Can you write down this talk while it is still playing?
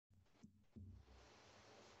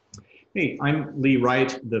Hey, I'm Lee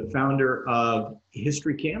Wright, the founder of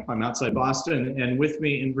History Camp. I'm outside Boston, and with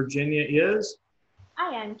me in Virginia is.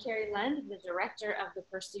 Hi, I'm Carrie Lund, the director of the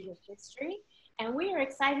Pursuit of History, and we are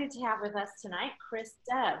excited to have with us tonight Chris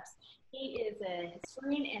Stubbs. He is a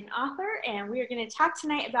historian and author, and we are going to talk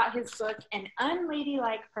tonight about his book, An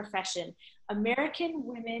Unladylike Profession, American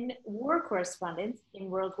Women War Correspondents in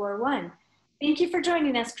World War I. Thank you for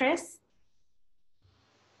joining us, Chris.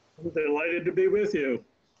 I'm delighted to be with you.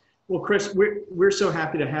 Well, Chris, we're so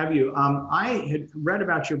happy to have you. I had read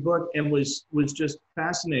about your book and was just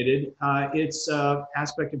fascinated. It's an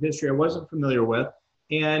aspect of history I wasn't familiar with,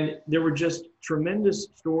 and there were just tremendous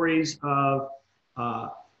stories of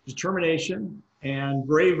determination and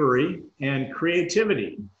bravery and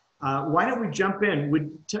creativity. Why don't we jump in?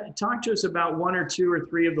 Talk to us about one or two or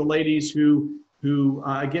three of the ladies who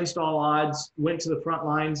against all odds, went to the front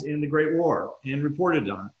lines in the Great War and reported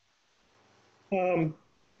on it.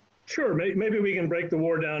 Sure, maybe we can break the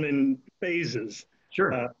war down in phases.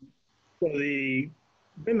 Sure. So the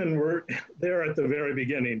women were there at the very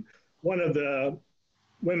beginning. One of the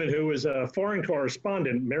women who was a foreign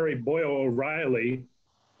correspondent, Mary Boyle O'Reilly,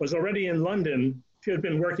 was already in London. She had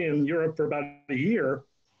been working in Europe for about a year,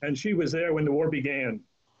 and she was there when the war began.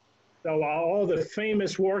 So while all the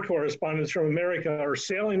famous war correspondents from America are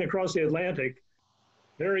sailing across the Atlantic,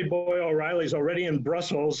 Mary Boyle O'Reilly's already in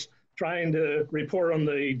Brussels trying to report on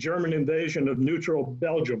the German invasion of neutral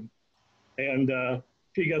Belgium. And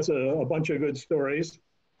she gets a bunch of good stories.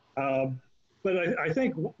 But I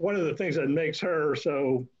think one of the things that makes her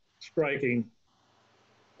so striking,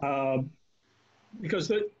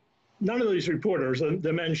 because none of these reporters,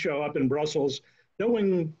 the men show up in Brussels, no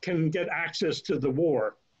one can get access to the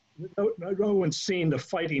war. No one's seen the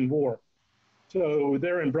fighting war. So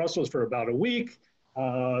they're in Brussels for about a week.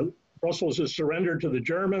 Brussels is surrendered to the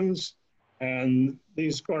Germans, and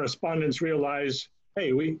these correspondents realize,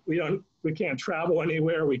 hey, we can't travel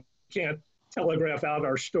anywhere, we can't telegraph out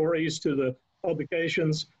our stories to the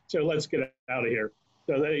publications, so let's get out of here.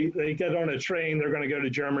 So they get on a train, they're going to go to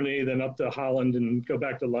Germany, then up to Holland and go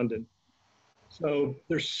back to London. So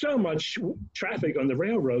there's so much traffic on the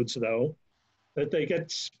railroads, though, that they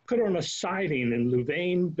get put on a siding in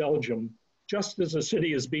Louvain, Belgium, just as the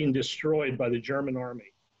city is being destroyed by the German army.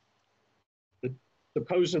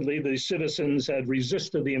 Supposedly, the citizens had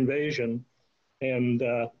resisted the invasion, and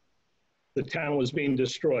the town was being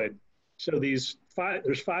destroyed. So there's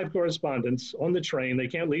five correspondents on the train. They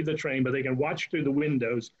can't leave the train, but they can watch through the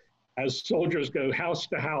windows as soldiers go house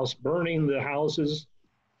to house, burning the houses,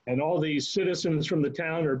 and all these citizens from the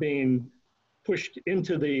town are being pushed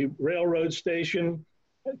into the railroad station,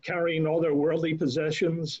 carrying all their worldly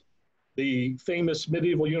possessions. The famous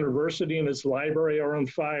medieval university and its library are on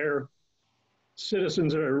fire.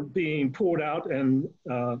 Citizens are being pulled out and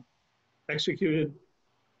executed,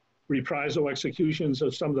 reprisal executions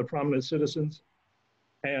of some of the prominent citizens.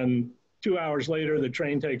 And 2 hours later, the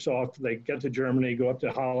train takes off. They get to Germany, go up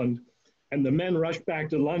to Holland, and the men rush back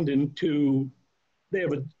to London they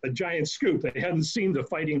have a giant scoop. They hadn't seen the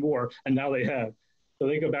fighting war, and now they have. So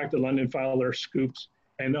they go back to London, file their scoops,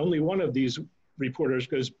 and only one of these reporters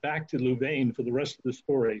goes back to Louvain for the rest of the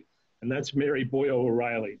story, and that's Mary Boyle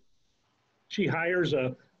O'Reilly. She hires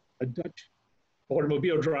a Dutch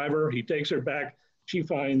automobile driver. He takes her back. She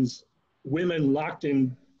finds women locked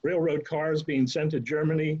in railroad cars being sent to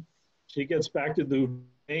Germany. She gets back to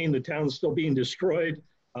Louvain. The town's still being destroyed.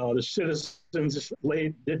 The citizens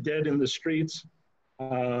laid dead in the streets.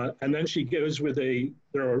 And then she goes there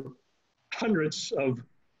are hundreds of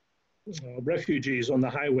refugees on the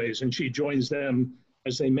highways, and she joins them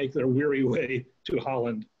as they make their weary way to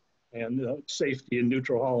Holland and safety in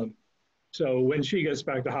neutral Holland. So when she gets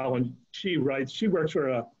back to Holland, she works for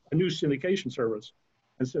a news syndication service.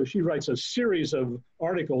 And so she writes a series of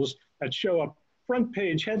articles that show up front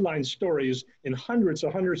page headline stories in hundreds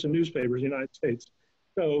of newspapers in the United States.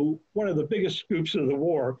 So one of the biggest scoops of the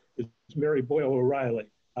war is Mary Boyle O'Reilly.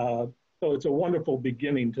 So it's a wonderful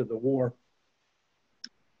beginning to the war.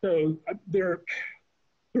 So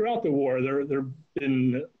throughout the war, there have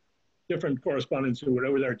been different correspondents who were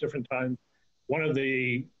over there at different times. One of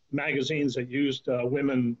the magazines that used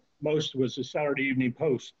women most was the Saturday Evening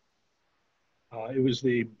Post. It was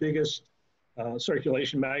the biggest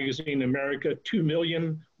circulation magazine in America, 2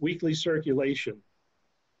 million weekly circulation.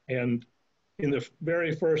 And in the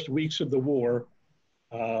very first weeks of the war,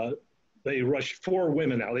 they rushed 4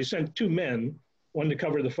 women out. They sent 2 men, one to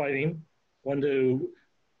cover the fighting, one to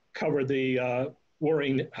cover the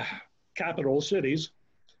warring capital cities,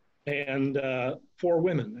 and 4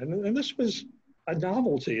 women. And this was a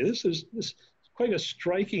novelty. This is quite a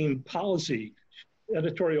striking policy.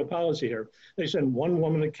 editorial policy here. They sent one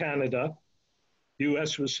woman to Canada. The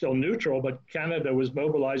U.S. was still neutral, but Canada was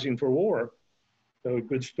mobilizing for war. So a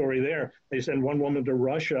good story there. They sent one woman to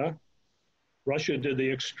Russia. Russia did the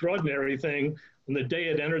extraordinary thing. On the day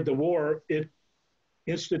it entered the war, it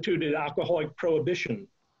instituted alcoholic prohibition.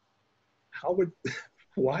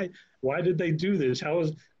 Why did they do this? How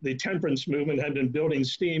was the temperance movement had been building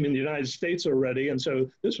steam in the United States already? And so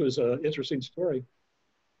this was an interesting story.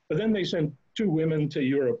 But then they sent two women to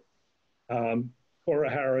Europe, Cora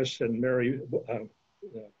Harris and Mary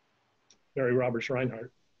Roberts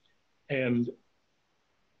Reinhardt. And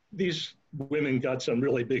these women got some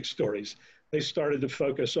really big stories. They started to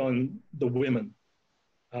focus on the women,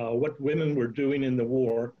 what women were doing in the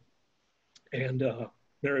war. And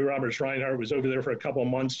Mary Roberts Reinhardt was over there for a couple of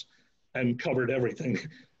months and covered everything.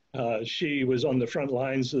 She was on the front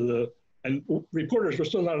lines of and reporters were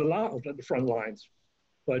still not allowed at the front lines,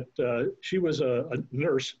 but she was a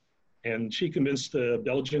nurse, and she convinced the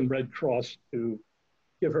Belgian Red Cross to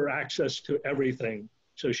give her access to everything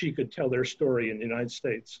so she could tell their story in the United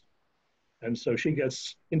States. And so she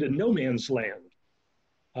gets into no man's land.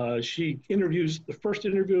 She interviews the first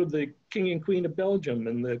interview of the King and Queen of Belgium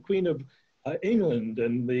and the Queen of England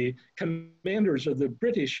and the commanders of the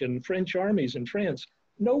British and French armies in France.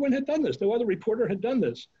 No one had done this. No other reporter had done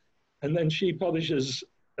this. And then she publishes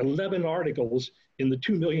 11 articles in the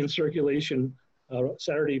 2 million circulation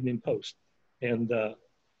Saturday Evening Post, and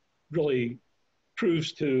really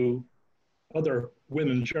proves to other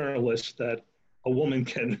women journalists that a woman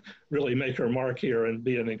can really make her mark here and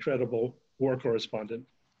be an incredible war correspondent.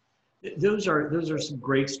 Those are some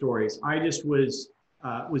great stories. I just was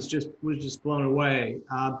just blown away.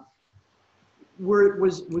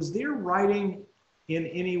 Was their writing in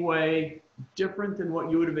any way different than what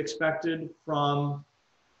you would have expected from,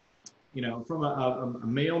 from a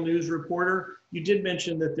male news reporter? You did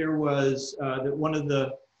mention that there was that one of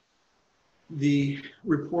the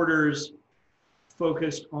reporters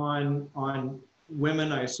focused on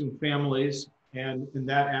women, I assume families, and in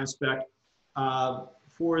that aspect,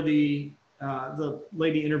 for the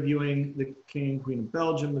lady interviewing the King and Queen of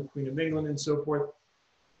Belgium, the Queen of England, and so forth,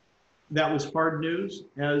 that was hard news,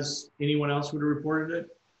 as anyone else would have reported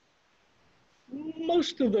it?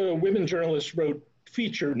 Most of the women journalists wrote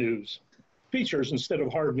features instead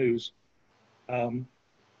of hard news.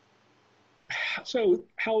 So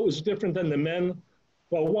how it was different than the men?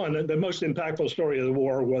 Well, one, the most impactful story of the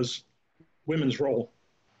war was women's role.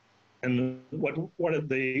 And what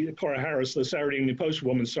the Cora Harris, the Saturday Evening Post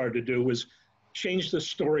woman, started to do was change the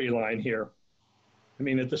storyline here. I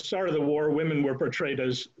mean, at the start of the war, women were portrayed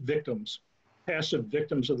as victims, passive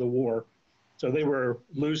victims of the war. So they were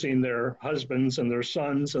losing their husbands and their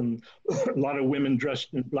sons, and a lot of women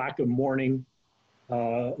dressed in black of mourning.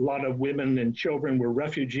 A lot of women and children were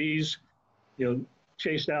refugees,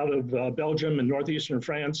 chased out of Belgium and northeastern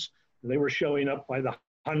France. They were showing up by the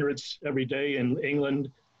hundreds every day in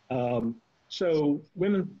England. So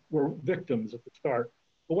women were victims at the start.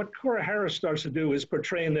 But what Cora Harris starts to do is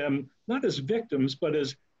portraying them not as victims, but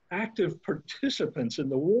as active participants in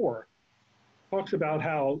the war. Talks about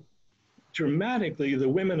how dramatically the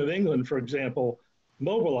women of England, for example,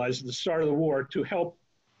 mobilized at the start of the war to help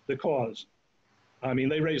the cause. I mean,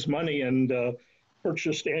 they raised money and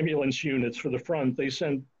purchased ambulance units for the front. They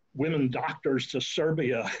sent women doctors to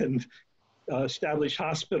Serbia and established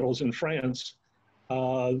hospitals in France.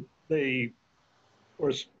 They, of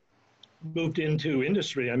course, moved into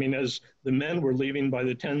industry. I mean, as the men were leaving by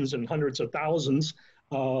the tens and hundreds of thousands,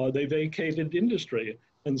 they vacated industry.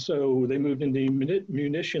 And so they moved into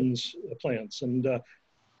munitions plants and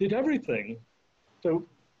did everything. So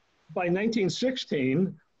by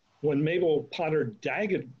 1916, when Mabel Potter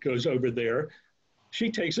Daggett goes over there,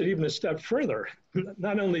 she takes it even a step further.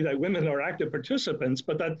 Not only that women are active participants,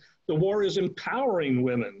 but that the war is empowering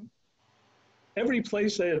women. Every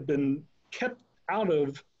place they had been kept out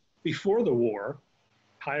of before the war,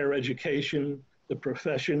 higher education, the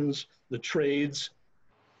professions, the trades,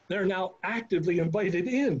 they're now actively invited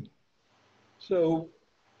in. So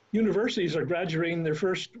universities are graduating their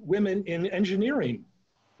first women in engineering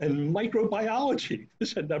and microbiology.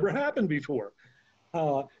 This had never happened before.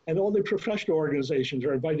 And all the professional organizations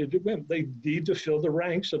are invited to women. They need to fill the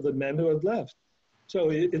ranks of the men who have left. So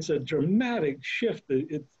it's a dramatic shift.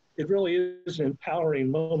 It really is an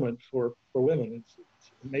empowering moment for women.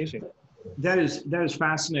 It's amazing. That is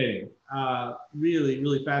fascinating. Really,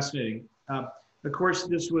 really fascinating. Of course,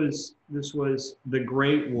 this was the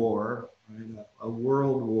Great War, right? A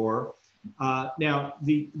world war. Now,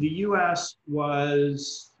 the U.S.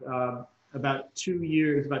 was about 2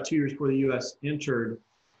 years before the U.S. entered,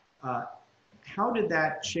 how did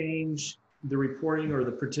that change the reporting or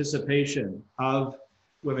the participation of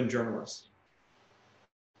women journalists?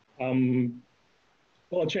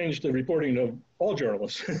 Well, it changed the reporting of all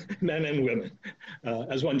journalists, men and women.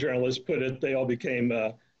 As one journalist put it, they all became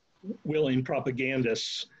willing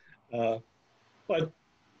propagandists. But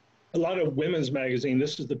a lot of women's magazine,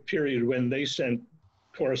 this is the period when they sent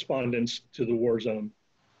correspondents to the war zone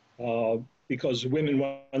because women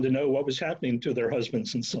wanted to know what was happening to their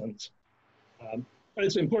husbands and sons. But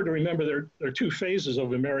it's important to remember there are two phases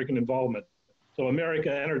of American involvement. So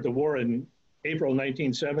America entered the war in April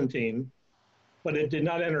 1917, but it did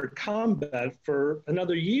not enter combat for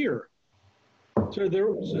another year. So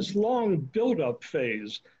there was this long build-up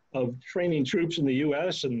phase of training troops in the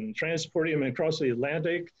US and transporting them across the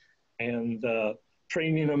Atlantic and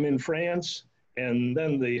training them in France, and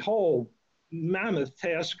then the whole mammoth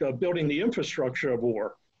task of building the infrastructure of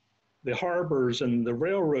war, the harbors and the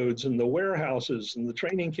railroads and the warehouses and the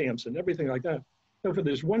training camps and everything like that. So for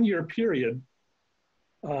this 1 year period,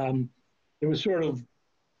 it was sort of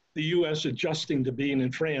the US adjusting to being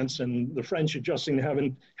in France and the French adjusting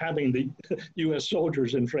to having the US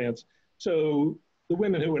soldiers in France. So the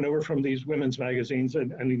women who went over from these women's magazines,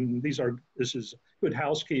 and I mean, this is Good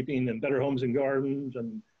Housekeeping and Better Homes and Gardens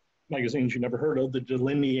and magazines you never heard of, The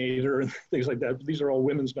Delineator and things like that. But these are all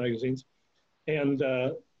women's magazines. And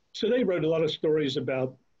so they wrote a lot of stories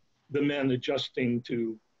about the men adjusting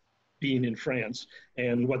to being in France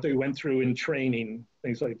and what they went through in training,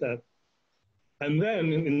 things like that. And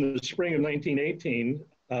then in the spring of 1918,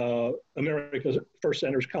 America first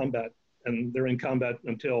enters combat, and they're in combat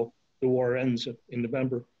until the war ends in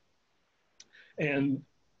November. And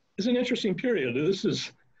it's an interesting period. This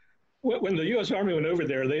is, when the US Army went over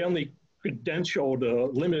there, they only credentialed a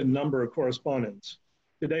limited number of correspondents.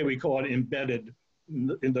 Today we call it embedded.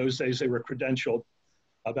 In those days they were credentialed.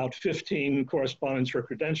 About 15 correspondents were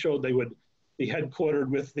credentialed. They would be headquartered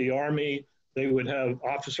with the Army. They would have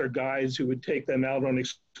officer guides who would take them out on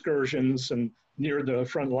excursions and near the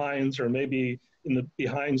front lines or maybe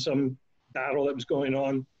behind some battle that was going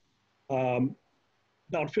on.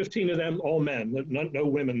 About 15 of them, all men, no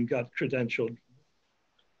women got credentialed.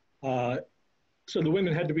 So the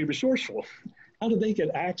women had to be resourceful. How did they get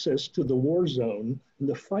access to the war zone and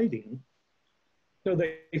the fighting? So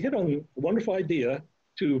they hit on a wonderful idea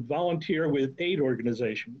to volunteer with aid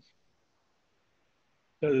organizations.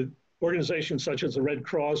 Organizations such as the Red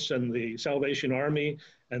Cross and the Salvation Army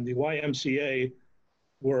and the YMCA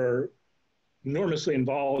were enormously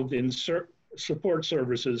involved in support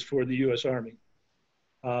services for the US Army.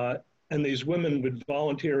 And these women would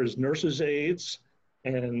volunteer as nurses' aides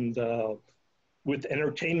and with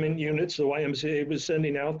entertainment units the YMCA was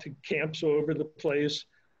sending out to camps all over the place,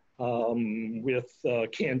 with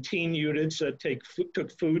canteen units that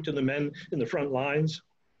took food to the men in the front lines.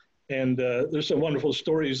 And there's some wonderful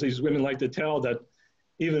stories these women like to tell that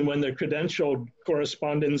even when the credentialed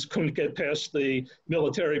correspondents couldn't get past the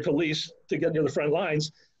military police to get near the front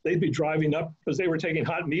lines, they'd be driving up because they were taking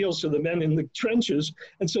hot meals to the men in the trenches.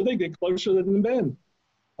 And so they get closer than the men.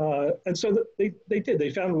 And so they did.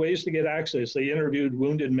 They found ways to get access. They interviewed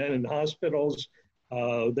wounded men in hospitals.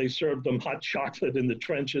 They served them hot chocolate in the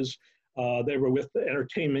trenches. They were with the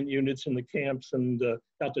entertainment units in the camps and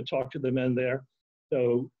got to talk to the men there.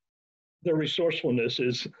 So their resourcefulness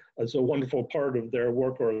is a wonderful part of their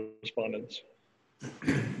war correspondence.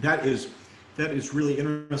 That is really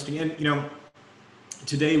interesting. And you know,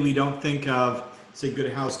 today we don't think of, say,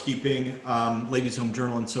 Good Housekeeping, Ladies' Home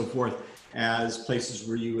Journal, and so forth as places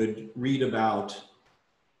where you would read about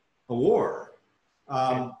a war.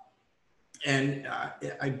 And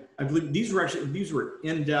I believe these were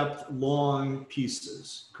in-depth, long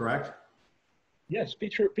pieces, correct? Yes,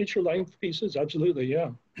 feature-length pieces, absolutely,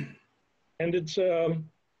 yeah. And it's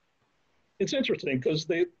interesting because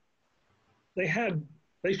they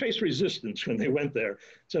faced resistance when they went there.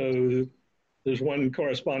 So there's one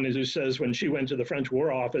correspondent who says when she went to the French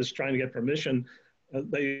War Office trying to get permission,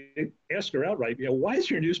 they asked her outright, you know, why is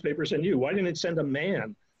your newspaper send you? Why didn't it send a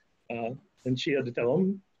man? And she had to tell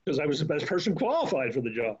them, because I was the best person qualified for the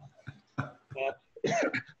job.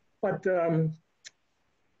 But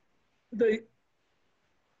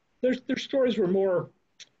their stories were more,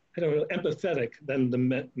 I don't know, empathetic than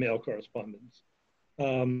the male correspondents.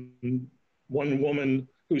 One woman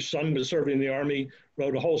whose son was serving in the Army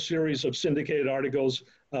wrote a whole series of syndicated articles,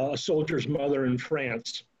 A Soldier's Mother in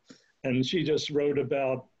France. And she just wrote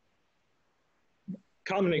about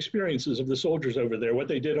common experiences of the soldiers over there, what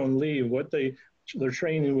they did on leave, what their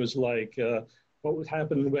training was like, what would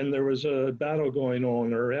happen when there was a battle going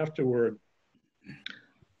on or afterward.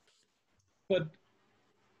 But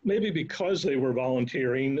maybe because they were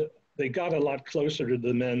volunteering, they got a lot closer to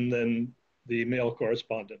the men than the male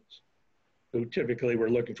correspondents, who typically were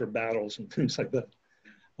looking for battles and things like that.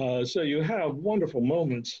 So you have wonderful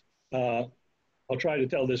moments. I'll try to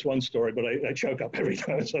tell this one story, but I choke up every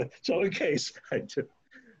time, so in case I do.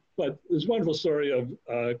 But this wonderful story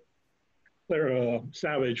of Clara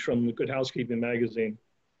Savage from the Good Housekeeping magazine.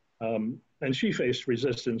 And she faced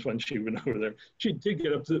resistance when she went over there. She did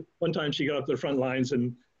get up to, one time she got up to the front lines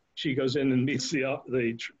and she goes in and meets the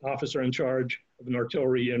officer in charge of an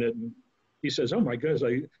artillery unit. And he says, "Oh my goodness,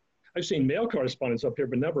 I've seen male correspondents up here,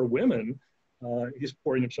 but never women." He's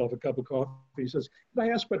pouring himself a cup of coffee. He says, "Can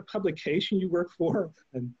I ask what publication you work for?"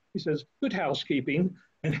 And he says, "Good Housekeeping."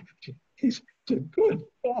 And he said, "Good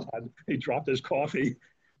God." He dropped his coffee.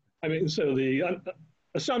 I mean, so the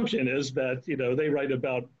assumption is that, you know, they write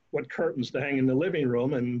about what curtains to hang in the living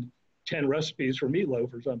room and 10 recipes for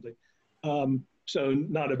meatloaf or something. So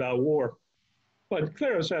not about war. But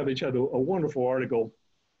Clara Savage had a wonderful article.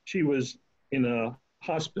 She was in a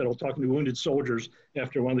hospital talking to wounded soldiers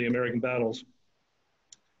after one of the American battles.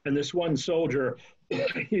 And this one soldier,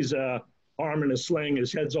 he's arm in a sling,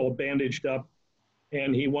 his head's all bandaged up,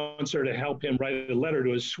 and he wants her to help him write a letter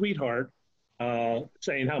to his sweetheart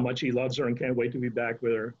saying how much he loves her and can't wait to be back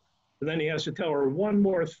with her. And then he has to tell her one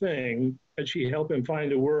more thing, and she help him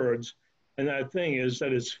find the words. And that thing is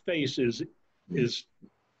that his face is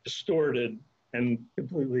distorted and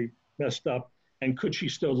completely messed up. And could she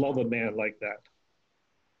still love a man like that?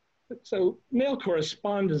 So male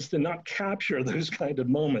correspondents did not capture those kind of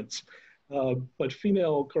moments, but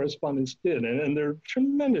female correspondents did. And they're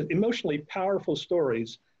tremendous, emotionally powerful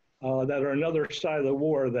stories that are another side of the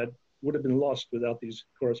war that would have been lost without these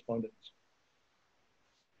correspondents.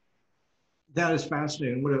 That is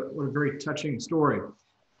fascinating. What a very touching story.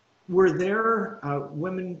 Were there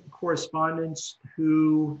women correspondents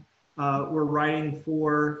who were writing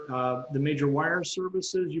for the major wire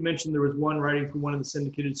services? You mentioned there was one writing for one of the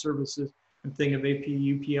syndicated services. I'm thinking of AP,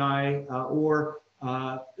 UPI, or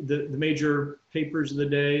the major papers of the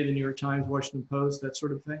day, the New York Times, Washington Post, that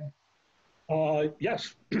sort of thing?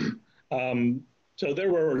 Yes. So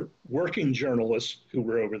there were working journalists who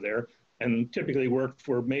were over there and typically worked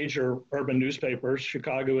for major urban newspapers,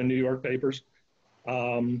 Chicago and New York papers.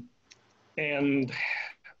 And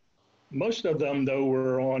most of them, though,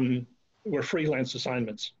 were freelance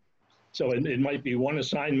assignments. So it might be one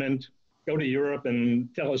assignment, go to Europe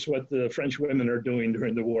and tell us what the French women are doing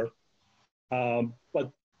during the war.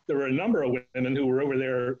 But there were a number of women who were over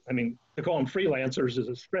there. I mean, to call them freelancers is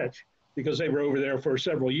a stretch because they were over there for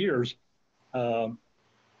several years.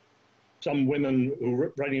 Some women who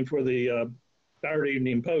were writing for the Saturday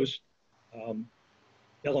Evening Post,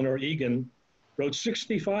 Eleanor Egan, wrote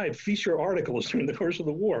 65 feature articles during the course of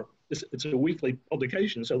the war. It's a weekly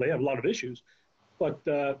publication, so they have a lot of issues. But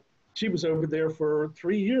she was over there for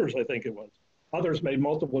 3 years, I think it was. Others made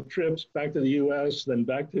multiple trips back to the US, then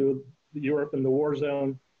back to Europe in the war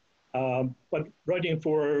zone. But writing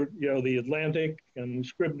for, you know, the Atlantic and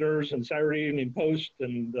Scribner's and Saturday Evening Post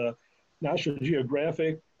and National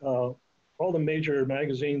Geographic, all the major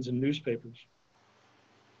magazines and newspapers.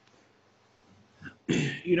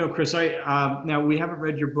 You know, Chris, now we haven't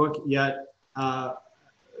read your book yet,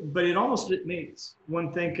 but it makes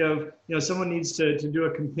one think of, you know, someone needs to do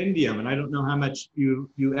a compendium, and I don't know how much you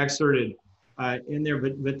excerpted in there,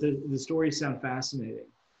 but the stories sound fascinating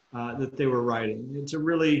that they were writing. And to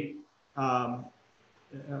really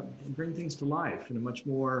bring things to life in a much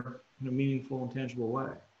more meaningful and tangible way.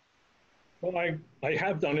 Well, I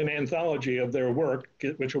have done an anthology of their work,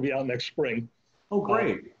 which will be out next spring. Oh,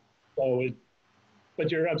 great. But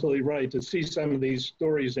you're absolutely right, to see some of these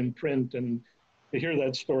stories in print and to hear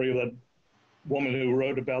that story of that woman who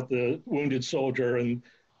wrote about the wounded soldier, and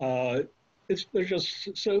they're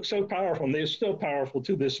just so powerful, and they're still powerful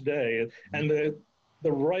to this day. And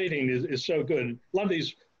the writing is so good. A lot of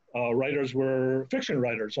these writers were fiction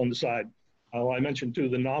writers on the side. I mentioned too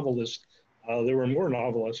the novelists. There were more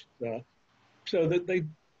novelists. So that they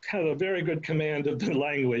have a very good command of the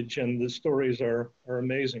language, and the stories are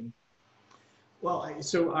amazing. Well,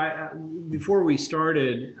 so before we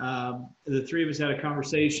started, the three of us had a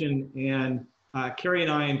conversation, and Carrie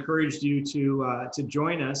and I encouraged you to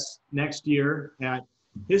join us next year at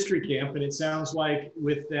History Camp. And it sounds like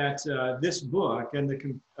with that this book and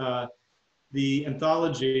the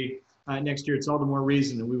anthology next year, it's all the more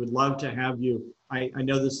reason, and we would love to have you. I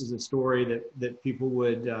know this is a story that people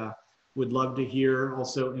would love to hear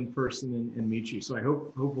also in person and meet you. So I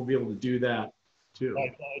hope we'll be able to do that too.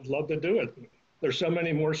 I'd love to do it. There's so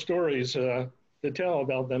many more stories to tell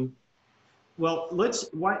about them. Well,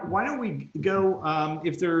 why don't we go,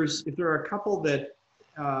 if there are a couple that,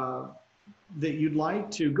 that you'd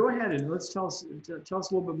like to go ahead and tell us a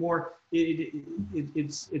little bit more.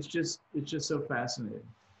 It's just so fascinating.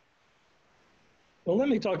 Well, let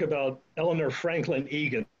me talk about Eleanor Franklin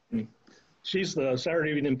Egan. She's the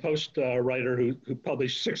Saturday Evening Post writer who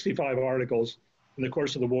published 65 articles in the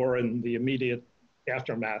course of the war and the immediate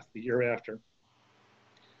aftermath, the year after.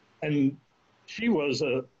 And she was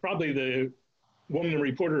probably the woman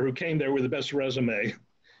reporter who came there with the best resume.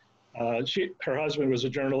 Her husband was a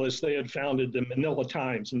journalist. They had founded the Manila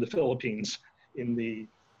Times in the Philippines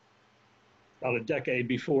about a decade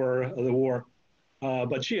before the war.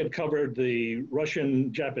 But she had covered the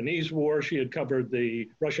Russian-Japanese War. She had covered the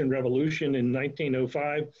Russian Revolution in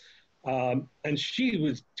 1905. And she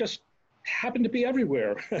was just happened to be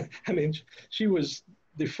everywhere. I mean, she was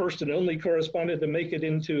the first and only correspondent to make it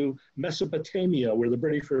into Mesopotamia, where the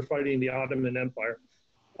British were fighting the Ottoman Empire.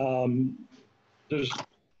 There's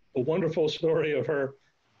a wonderful story of her.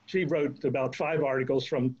 She wrote about 5 articles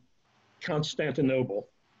from Constantinople,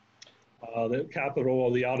 the capital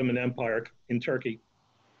of the Ottoman Empire in Turkey,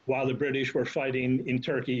 while the British were fighting in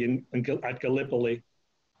Turkey at Gallipoli.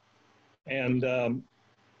 And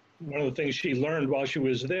one of the things she learned while she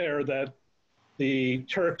was there, that the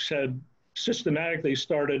Turks had systematically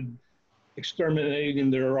started exterminating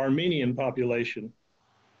their Armenian population.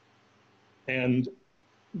 And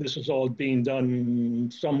this is all being done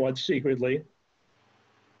somewhat secretly.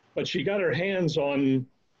 But she got her hands on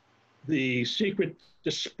the secret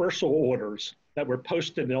dispersal orders that were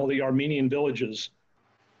posted in all the Armenian villages,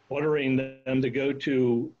 ordering them to go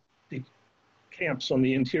to the camps on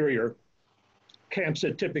the interior, camps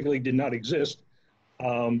that typically did not exist.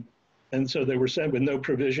 And so they were sent with no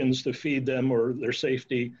provisions to feed them or their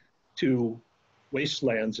safety to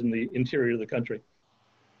wastelands in the interior of the country.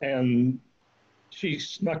 And she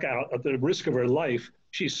snuck out, at the risk of her life,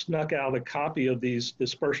 she snuck out a copy of these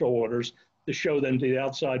dispersal orders to show them to the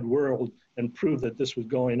outside world and prove that this was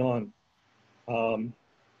going on.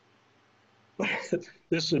 But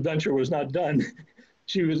this adventure was not done.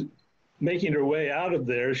 She was making her way out of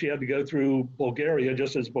there. She had to go through Bulgaria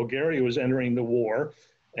just as Bulgaria was entering the war.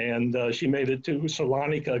 And she made it to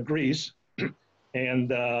Salonika, Greece,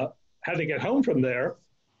 and had to get home from there.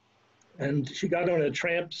 And she got on a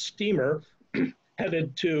tramp steamer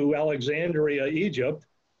headed to Alexandria, Egypt,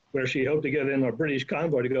 where she hoped to get in a British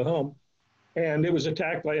convoy to go home. And it was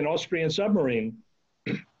attacked by an Austrian submarine.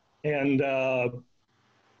 And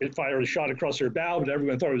it fired a shot across her bow, but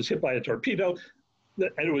everyone thought it was hit by a torpedo.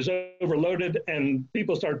 And it was overloaded, and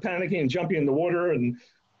people started panicking and jumping in the water, and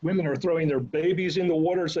women are throwing their babies in the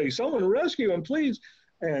water, saying, "Someone rescue him, please."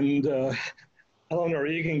 And Eleanor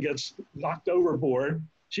Egan gets knocked overboard.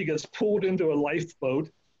 She gets pulled into a lifeboat.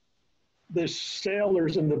 The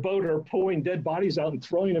sailors in the boat are pulling dead bodies out and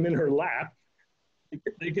throwing them in her lap.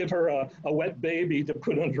 They give her a wet baby to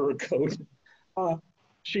put under her coat.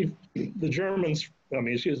 The Germans,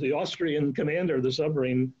 the Austrian commander of the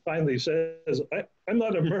submarine finally says, I'm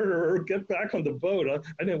not a murderer, get back on the boat.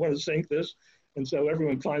 I didn't want to sink this. And so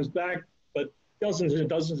everyone climbs back, but dozens and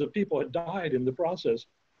dozens of people had died in the process.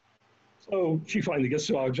 So she finally gets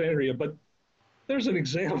to Alexandria, but there's an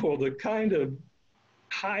example of the kind of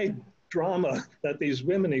high drama that these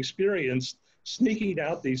women experienced, sneaking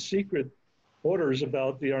out these secret orders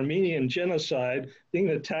about the Armenian genocide,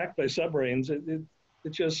 being attacked by submarines. It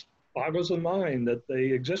just boggles the mind that they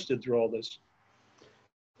existed through all this.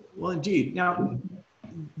 Well, indeed. Now,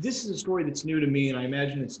 this is a story that's new to me, and I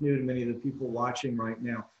imagine it's new to many of the people watching right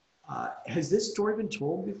now. Has this story been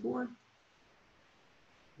told before?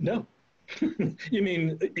 No. You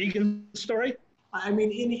mean Egan's story? I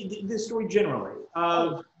mean, this story generally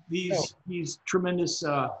of these tremendous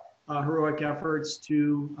heroic efforts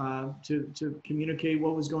to communicate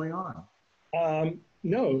what was going on.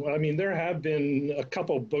 No, I mean, there have been a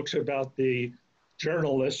couple of books about the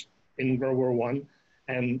journalists in World War I,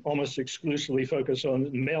 and almost exclusively focus on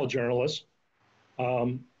male journalists,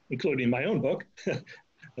 including my own book,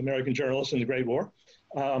 American Journalists in the Great War.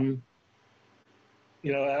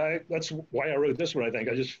 That's why I wrote this one, I think.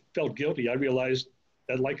 I just felt guilty. I realized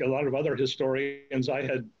that, like a lot of other historians, I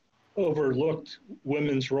had overlooked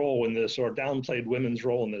women's role in this, or downplayed women's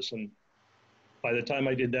role in this. And by the time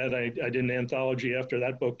I did that, I did an anthology after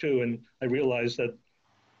that book too, and I realized that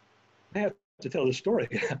I have to tell the story.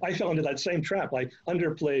 I fell into that same trap. I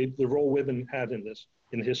underplayed the role women had in this,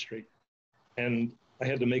 in history. And I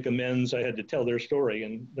had to make amends. I had to tell their story,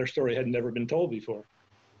 and their story had never been told before.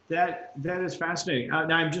 That is fascinating.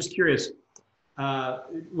 Now I'm just curious,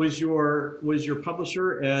 was your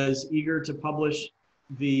publisher as eager to publish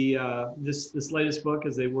this latest book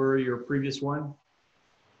as they were your previous one?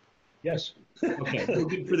 Yes. Okay, well,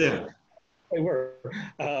 good for them. They were.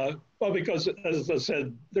 Well, because as I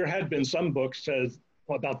said, there had been some books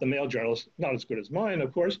about the male journalists, not as good as mine,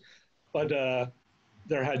 of course, but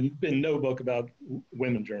there had been no book about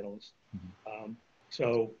women journalists.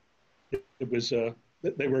 So it was,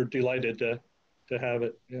 they were delighted to have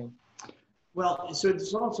it. Yeah. Well, so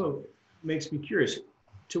this also makes me curious.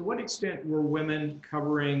 To what extent were women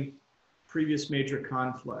covering previous major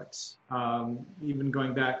conflicts, even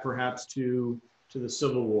going back perhaps to the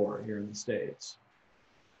Civil War here in the States?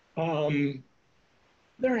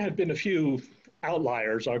 There had been a few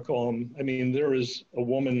outliers, I call them. I mean, there was a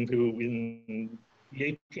woman who in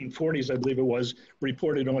the 1840s, I believe it was,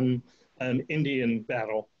 reported on an Indian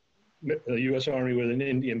battle, the U.S. Army with an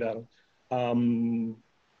Indian battle.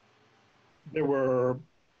 There were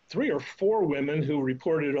 3 or 4 women who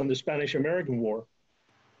reported on the Spanish-American War.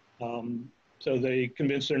 So they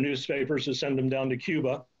convinced their newspapers to send them down to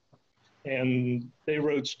Cuba, and they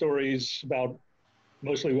wrote stories about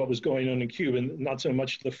mostly what was going on in Cuba, not so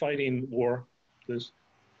much the fighting war. This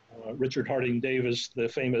Richard Harding Davis, the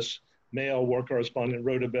famous male war correspondent,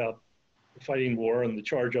 wrote about the fighting war and the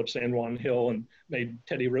charge up San Juan Hill and made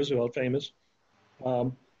Teddy Roosevelt famous.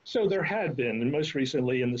 So there had been, and most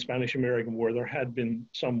recently in the Spanish-American War, there had been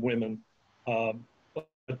some women. But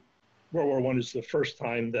World War I is the first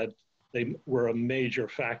time that they were a major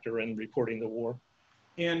factor in reporting the war.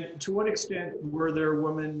 And to what extent were there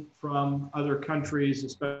women from other countries,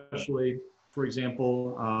 especially, for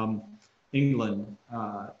example, England,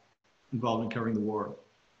 involved in covering the war?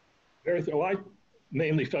 Well, I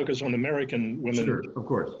mainly focus on American women. Sure, of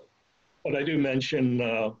course. But I do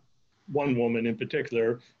mention one woman in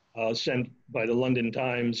particular, sent by the London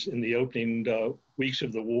Times in the opening weeks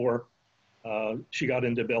of the war. She got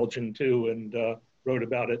into Belgium too and wrote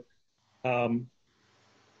about it. And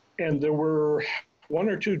there were 1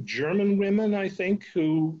 or 2 German women, I think,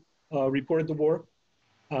 who reported the war,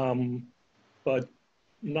 but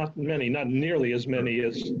not many, not nearly as many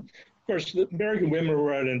as, of course, the American women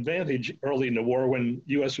were at an advantage early in the war when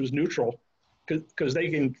U.S. was neutral, because they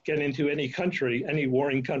can get into any country, any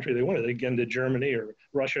warring country they wanted. They get into Germany or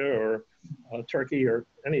Russia or Turkey or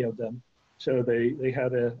any of them. So they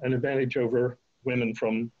had an advantage over women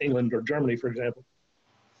from England or Germany, for example.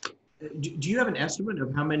 Do you have an estimate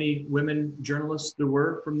of how many women journalists there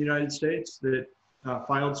were from the United States that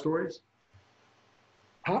filed stories?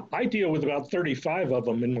 I deal with about 35 of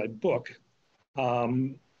them in my book.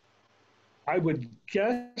 I would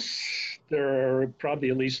guess there are probably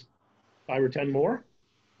at least 5 or 10 more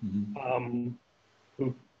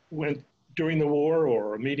who went during the war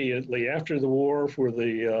or immediately after the war for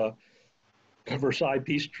the Versailles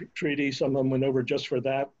Peace Treaty. Some of them went over just for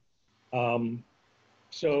that.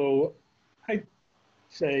 So I'd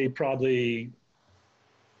say probably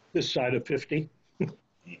this side of 50.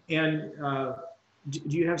 And do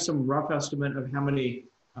you have some rough estimate of how many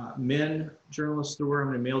men journalists there were, how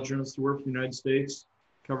many male journalists there were from the United States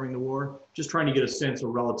covering the war? Just trying to get a sense of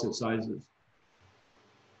relative sizes.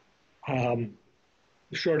 The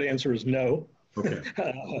short answer is no. Okay.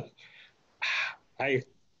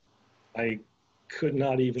 I could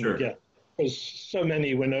not even get, because so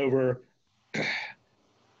many went over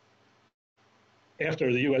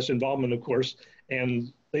after the U.S. involvement, of course,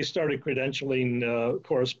 and they started credentialing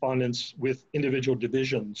correspondents with individual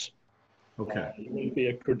divisions. Okay. You wouldn't be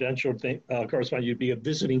a credentialed correspondent, you'd be a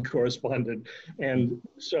visiting correspondent. And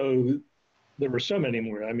so there were so many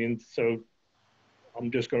more. I mean, so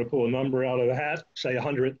I'm just going to pull a number out of a hat, say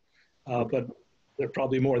 100, but there are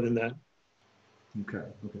probably more than that. Okay.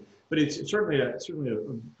 Okay. But it's certainly a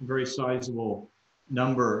very sizable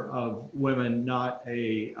number of women, not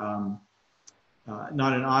an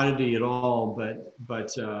oddity at all, but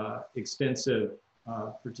extensive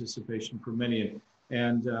participation for many.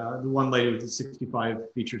 And the one lady with the 65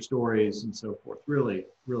 featured stories and so forth, really,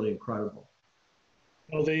 really incredible.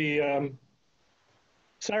 Well, the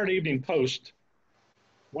Saturday Evening Post,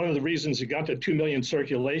 one of the reasons it got to 2 million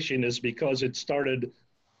circulation is because it started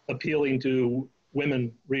appealing to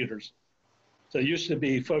women readers. So it used to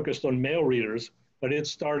be focused on male readers, but it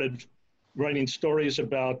started writing stories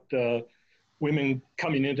about women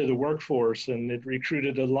coming into the workforce, and it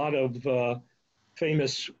recruited a lot of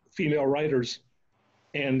famous female writers,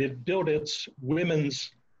 and it built its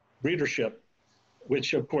women's readership,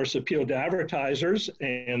 which of course appealed to advertisers.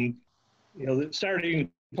 And you know, the Saturday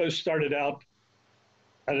Evening Post started out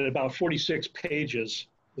at about 46 pages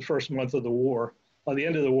the first month of the war. By the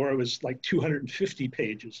end of the war, it was like 250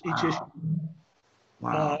 pages each issue.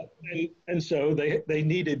 Wow. And so they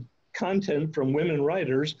needed content from women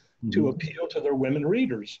writers to appeal to their women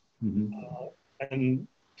readers. And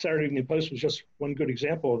Saturday Evening Post was just one good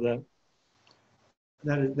example of that.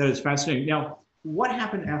 That is fascinating. Now, what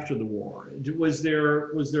happened after the war? Was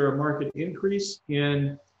there a marked increase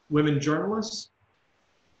in women journalists?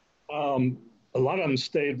 A lot of them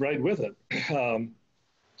stayed right with it.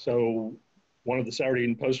 So one of the Saturday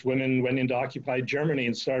Evening Post women went into occupied Germany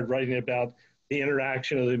and started writing about the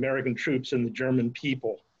interaction of the American troops and the German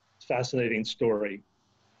people. It's a fascinating story.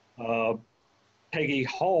 Peggy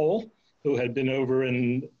Hall, who had been over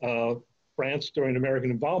in France during American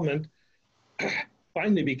involvement,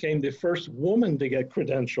 finally became the first woman to get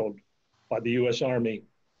credentialed by the US Army.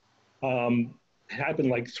 It happened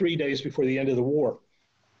like 3 days before the end of the war.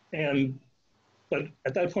 But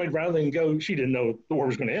at that point, rather than go, she didn't know the war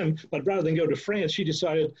was going to end, but rather than go to France, she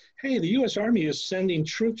decided, hey, the US Army is sending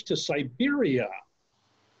troops to Siberia.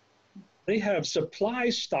 They have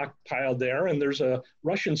supplies stockpiled there, and there's a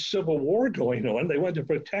Russian civil war going on. They want to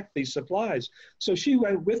protect these supplies. So she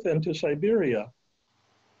went with them to Siberia.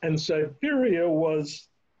 And Siberia was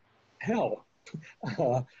hell.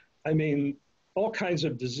 I mean, all kinds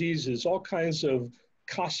of diseases, all kinds of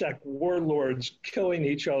Cossack warlords killing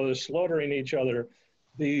each other, slaughtering each other.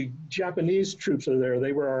 The Japanese troops are there.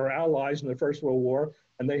 They were our allies in the First World War,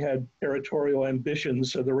 and they had territorial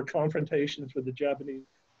ambitions, so there were confrontations with the Japanese.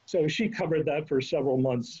 So she covered that for several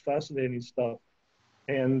months. Fascinating stuff.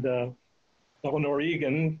 And Eleanor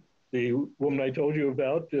Egan, the woman I told you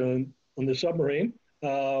about on the submarine,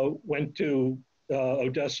 went to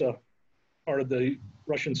Odessa, part of the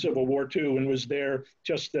Russian Civil War too, and was there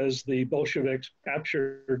just as the Bolsheviks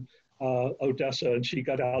captured Odessa, and she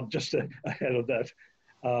got out just ahead of that.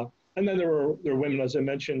 And then there were women, as I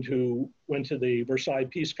mentioned, who went to the Versailles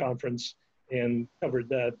Peace Conference and covered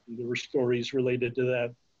that. There were stories related to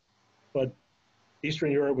that. But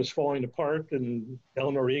Eastern Europe was falling apart, and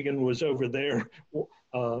Eleanor Egan was over there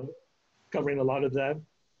covering a lot of that.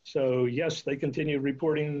 So yes, they continued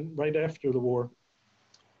reporting right after the war.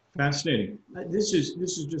 Fascinating. This has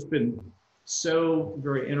just been so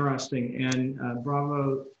very interesting, and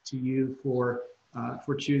bravo to you for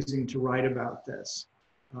choosing to write about this.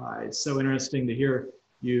 It's so interesting to hear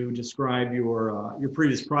you describe your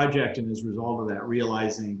previous project, and as a result of that,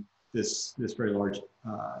 realizing this very large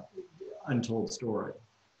untold story.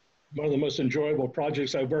 One of the most enjoyable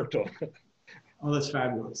projects I've worked on. Oh, that's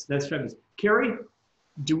fabulous. That's fabulous. Carrie,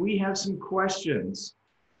 do we have some questions?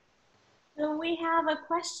 So we have a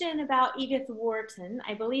question about Edith Wharton.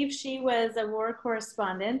 I believe she was a war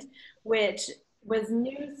correspondent, which was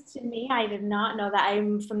news to me. I did not know that.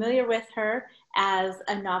 I'm familiar with her as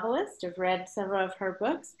a novelist. I've read several of her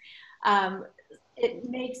books. It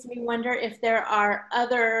makes me wonder if there are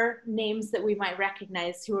other names that we might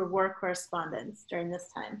recognize who were war correspondents during this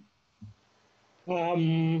time.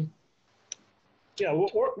 Yeah,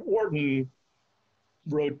 Wharton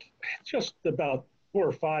wrote just about 4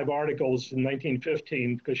 or 5 articles in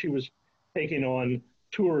 1915 because she was taking on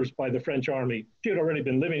tours by the French army. She had already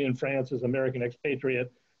been living in France as an American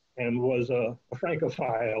expatriate and was a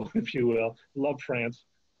Francophile, if you will, loved France.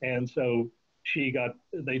 And so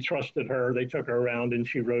they trusted her, they took her around, and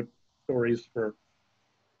she wrote stories throughout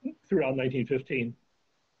 1915.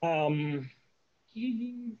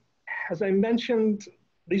 As I mentioned,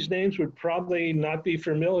 these names would probably not be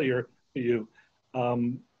familiar to you.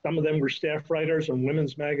 Some of them were staff writers on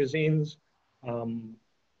women's magazines.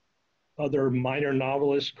 Other minor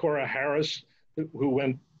novelists, Cora Harris, who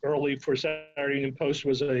went early for Saturday Evening Post,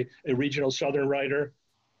 was a regional Southern writer.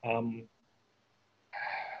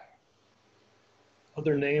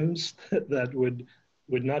 Other names that would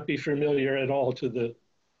not be familiar at all to the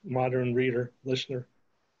modern reader, listener.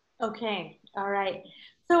 Okay, all right.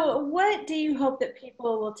 So what do you hope that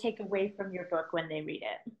people will take away from your book when they read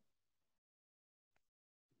it?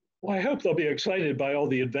 Well, I hope they'll be excited by all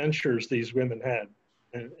the adventures these women had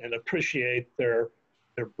and appreciate their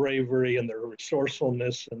bravery and their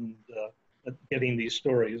resourcefulness and getting these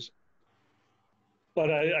stories.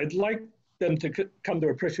 But I'd like them to come to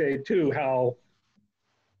appreciate too how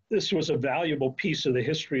this was a valuable piece of the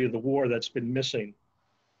history of the war that's been missing.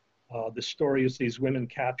 The stories these women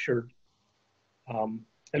captured.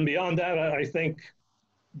 And beyond that, I think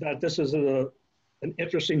that this is an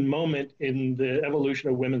interesting moment in the evolution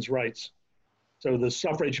of women's rights. So the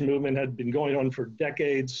suffrage movement had been going on for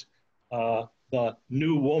decades. The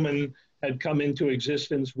new woman had come into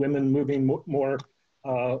existence, women moving more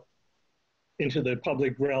into the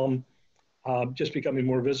public realm, just becoming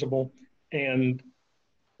more visible. And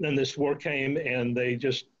then this war came, and they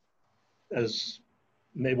just, as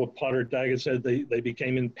Mabel Potter Daggett said, they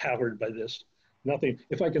became empowered by this. Nothing.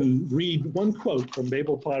 If I can read one quote from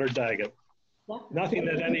Mabel Potter Daggett, nothing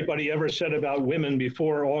that anybody ever said about women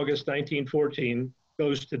before August 1914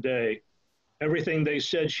 goes today. Everything they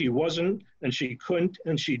said she wasn't, and she couldn't,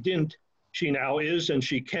 and she didn't, she now is, and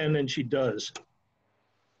she can, and she does.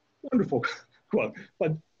 Wonderful quote.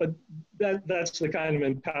 But that's the kind of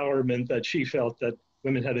empowerment that she felt that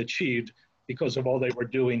women had achieved because of all they were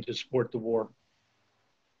doing to support the war.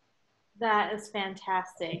 That is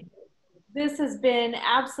fantastic. This has been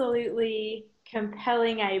absolutely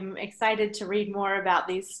compelling. I'm excited to read more about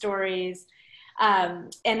these stories.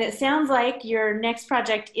 And it sounds like your next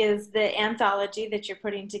project is the anthology that you're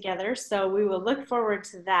putting together. So we will look forward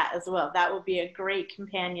to that as well. That will be a great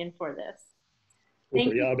companion for this.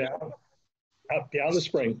 Thank you. I'll be out in the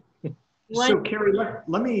spring. So Carrie,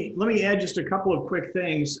 let me add just a couple of quick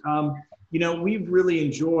things. You know, we've really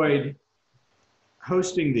enjoyed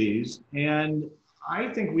hosting these, and I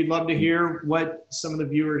think we'd love to hear what some of the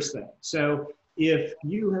viewers think. So if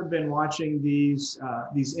you have been watching these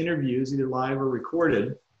interviews, either live or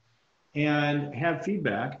recorded, and have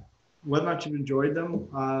feedback, whether or not you've enjoyed them,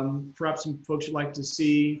 perhaps some folks you'd like to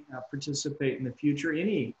see participate in the future,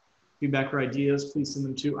 any feedback or ideas, please send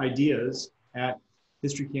them to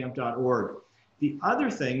ideas@historycamp.org. The other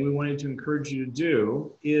thing we wanted to encourage you to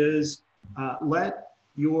do is let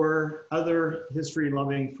your other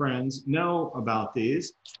history-loving friends know about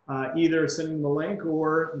these. Either send them the link,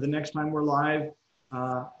 or the next time we're live,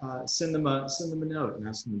 send them a note and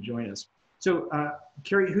ask them to join us. So,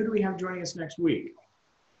 Carrie, who do we have joining us next week?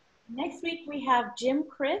 Next week we have Jim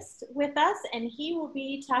Christ with us, and he will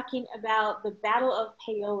be talking about the Battle of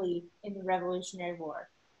Paoli in the Revolutionary War.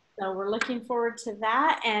 So we're looking forward to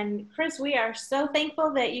that. And Chris, we are so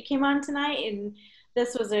thankful that you came on tonight, and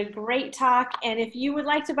this was a great talk. And if you would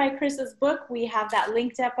like to buy Chris's book, we have that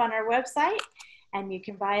linked up on our website, and you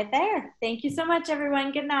can buy it there. Thank you so much,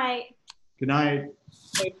 everyone. Good night. Good night.